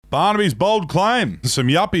Barnaby's bold claim. Some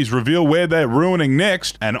yuppies reveal where they're ruining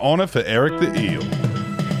next. An honour for Eric the Eel.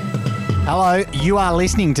 Hello, you are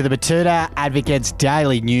listening to the Batuta Advocate's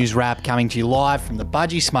Daily News Wrap, coming to you live from the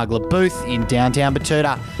Budgy Smuggler Booth in downtown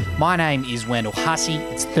Batuta. My name is Wendell Hussey.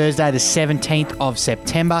 It's Thursday the 17th of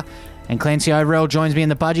September, and Clancy Overell joins me in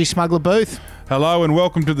the Budgy Smuggler Booth. Hello and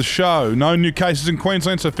welcome to the show. No new cases in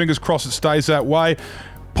Queensland, so fingers crossed it stays that way.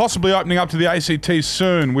 Possibly opening up to the ACT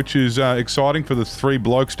soon, which is exciting for the three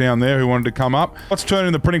blokes down there who wanted to come up. What's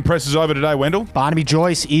turning the printing presses over today, Wendell? Barnaby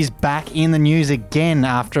Joyce is back in the news again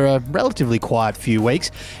after a relatively quiet few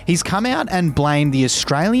weeks. He's come out and blamed the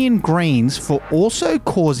Australian Greens for also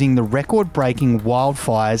causing the record-breaking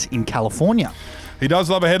wildfires in California. He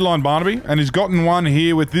does love a headline, Barnaby, and he's gotten one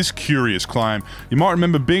here with this curious claim. You might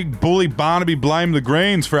remember big bully Barnaby blamed the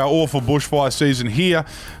Greens for our awful bushfire season here,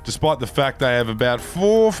 despite the fact they have about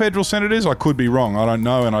 4 federal senators. I could be wrong, I don't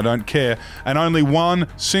know and I don't care, and only one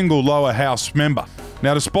single lower house member.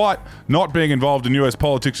 Now, despite not being involved in US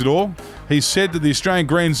politics at all, he said that the Australian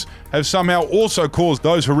Greens have somehow also caused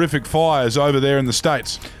those horrific fires over there in the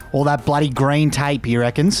States. All that bloody green tape, he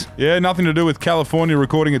reckons. Yeah, nothing to do with California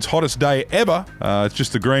recording its hottest day ever. It's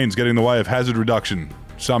just the Greens getting in the way of hazard reduction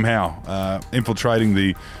somehow, infiltrating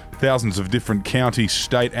the thousands of different county,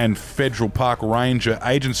 state and federal park ranger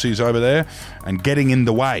agencies over there and getting in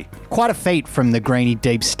the way. Quite a feat from the Greenie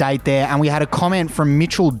deep state there, and we had a comment from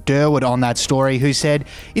Mitchell Durwood on that story who said,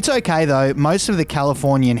 "It's okay though, most of the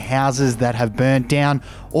Californian houses that have burnt down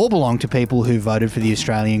all belong to people who voted for the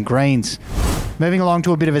Australian Greens." Moving along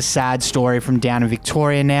to a bit of a sad story from down in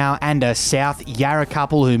Victoria now, and a South Yarra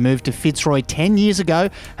couple who moved to Fitzroy 10 years ago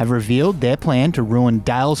have revealed their plan to ruin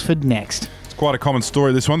Daylesford next. Quite a common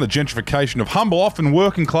story, this one, the gentrification of humble, often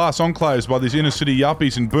working-class enclaves by these inner-city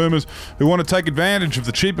yuppies and boomers who want to take advantage of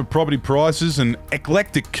the cheaper property prices and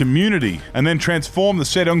eclectic community and then transform the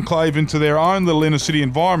said enclave into their own little inner-city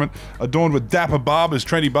environment adorned with dapper barbers,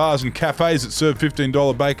 trendy bars and cafes that serve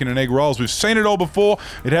 $15 bacon and egg rolls. We've seen it all before.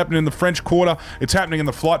 It happened in the French Quarter, it's happening in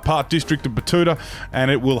the Flight Park district of Batuta,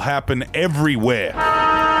 and it will happen everywhere.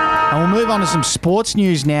 And we'll move on to some sports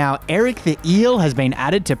news now. Eric the Eel has been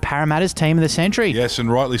added to Parramatta's team of the century. Yes, and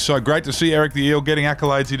rightly so. Great to see Eric the Eel getting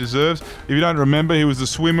accolades he deserves. If you don't remember, he was the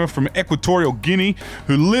swimmer from Equatorial Guinea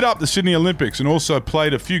who lit up the Sydney Olympics and also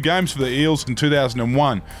played a few games for the Eels in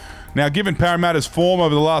 2001. Now, given Parramatta's form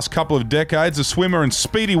over the last couple of decades, the swimmer and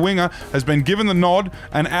speedy winger has been given the nod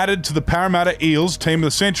and added to the Parramatta Eels team of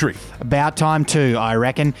the century. About time too, I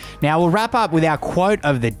reckon. Now, we'll wrap up with our quote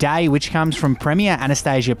of the day, which comes from Premier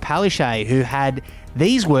Anastasia Palaszczuk, who had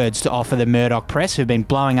these words to offer the Murdoch press, who've been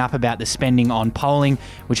blowing up about the spending on polling,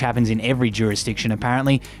 which happens in every jurisdiction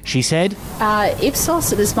apparently. She said,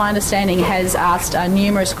 Ipsos, it is my understanding, has asked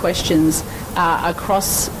numerous questions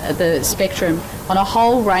across the spectrum on a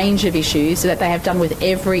whole range of issues that they have done with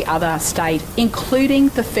every other state, including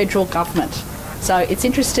the federal government. So it's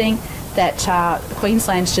interesting that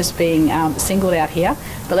Queensland's just being singled out here,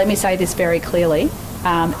 but let me say this very clearly.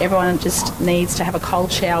 Everyone just needs to have a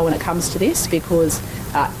cold shower when it comes to this, because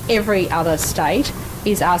every other state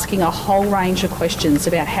is asking a whole range of questions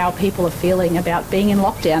about how people are feeling about being in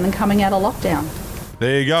lockdown and coming out of lockdown.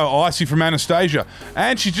 There you go, icy from Anastasia.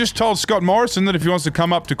 And she just told Scott Morrison that if he wants to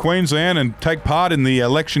come up to Queensland and take part in the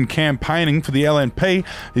election campaigning for the LNP,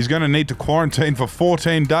 he's going to need to quarantine for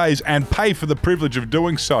 14 days and pay for the privilege of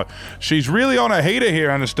doing so. She's really on a heater here,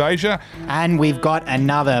 Anastasia. And we've got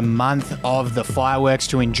another month of the fireworks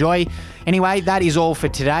to enjoy. Anyway, that is all for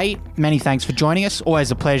today. Many thanks for joining us. Always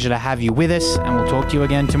a pleasure to have you with us, and we'll talk to you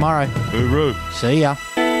again tomorrow. Hooroo. See ya.